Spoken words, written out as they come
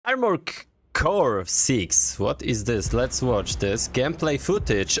Core 6. What is this? Let's watch this. Gameplay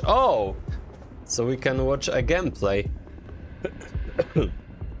footage. Oh! So we can watch a gameplay.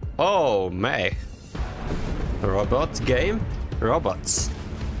 Oh, meh. Robot game? Robots.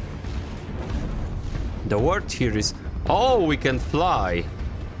 The word here is... Oh, we can fly.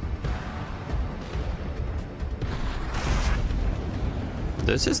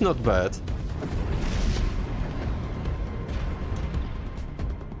 This is not bad.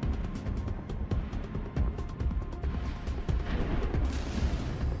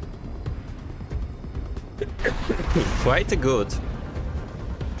 Quite good.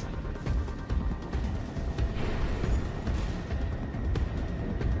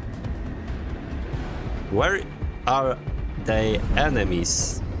 Where are the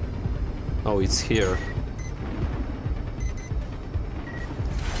enemies? Oh, it's here.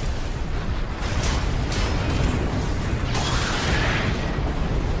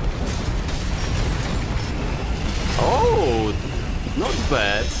 Oh, not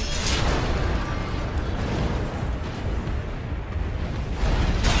bad.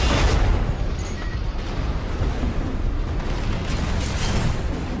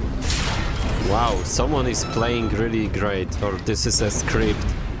 Wow, someone is playing really great, or this is a script.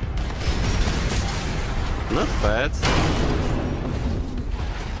 Not bad.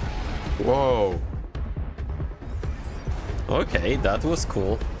 Whoa. Okay, that was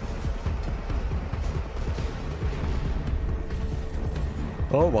cool.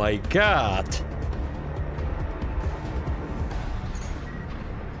 Oh my god.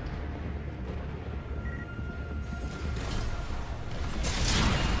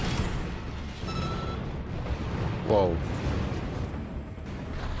 Whoa.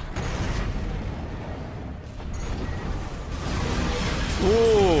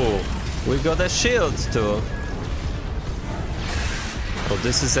 Ooh, we got a shield too. Oh,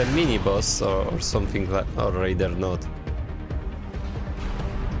 this is a mini boss or something like, or Raider not.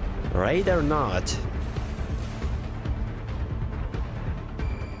 Raider not.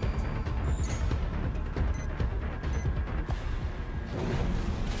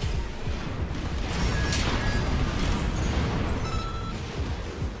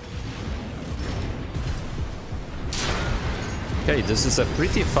 Okay, this is a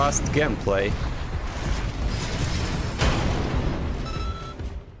pretty fast gameplay.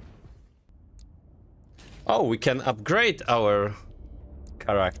 Oh, we can upgrade our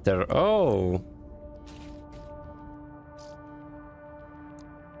character. Oh.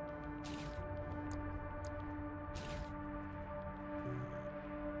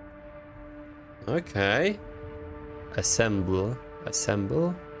 Okay. Assemble.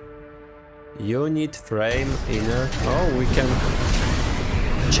 Unit, frame, inner. Oh, we can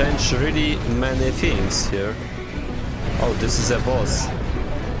change really many things here. Oh, this is a boss.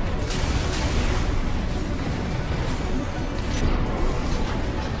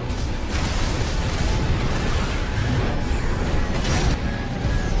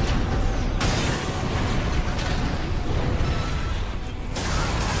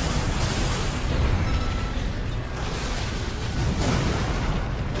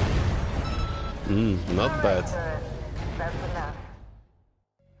 Not bad. That's enough.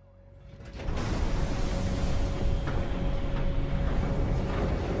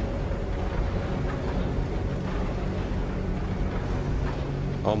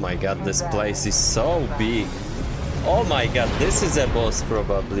 Oh my god, this place is so big. Oh my god, this is a boss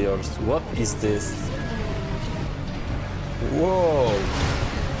probably, or what is this? Whoa.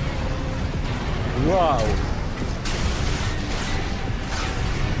 Wow.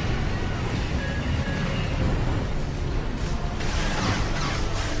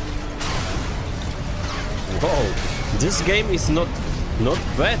 Whoa, this game is not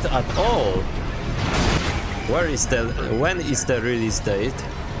bad at all. When is the release date?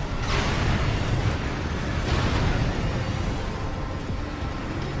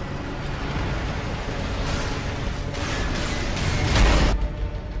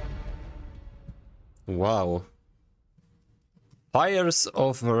 Wow. Fires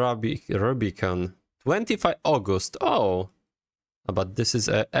of Rubicon. 25 August. Oh. But this is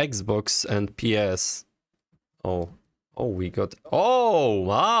a Xbox and PS. Oh, we got... Oh,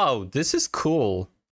 wow, this is cool.